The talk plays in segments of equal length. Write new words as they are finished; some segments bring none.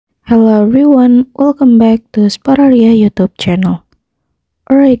Hello everyone, welcome back to Pencarian YouTube channel.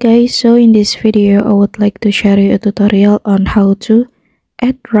 Alright guys, so in this video I would like to share you a tutorial on how to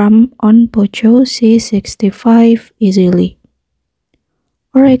add RAM on Poco C65 easily.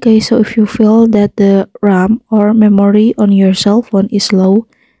 Alright guys, so if you feel that the RAM or memory on your cell phone is low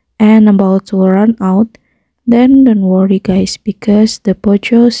and about to run out, then don't worry guys, because the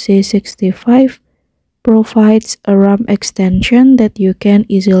Poco C65 provides a RAM extension that you can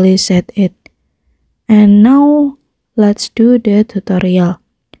easily set it. And now let's do the tutorial.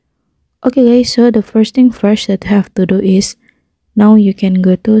 Okay guys, so the first thing first that you have to do is, now you can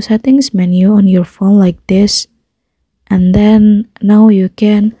go to settings menu on your phone like this, and then now you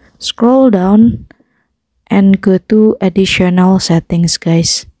can scroll down and go to additional settings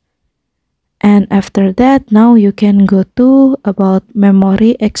guys. And after that, now you can go to about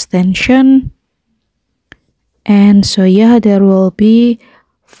memory extension. And so yeah, there will be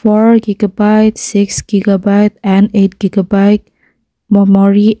 4GB, 6GB, and 8GB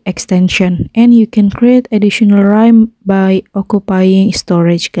memory extension, and you can create additional RAM by occupying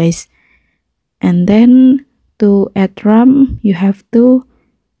storage guys. And then to add RAM, you have to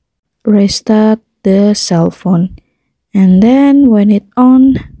restart the cell phone, and then when it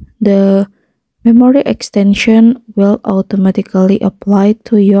on, the memory extension will automatically apply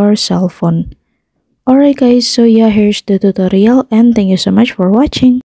to your cell phone. Alright guys, so yeah, here's the tutorial and thank you so much for watching.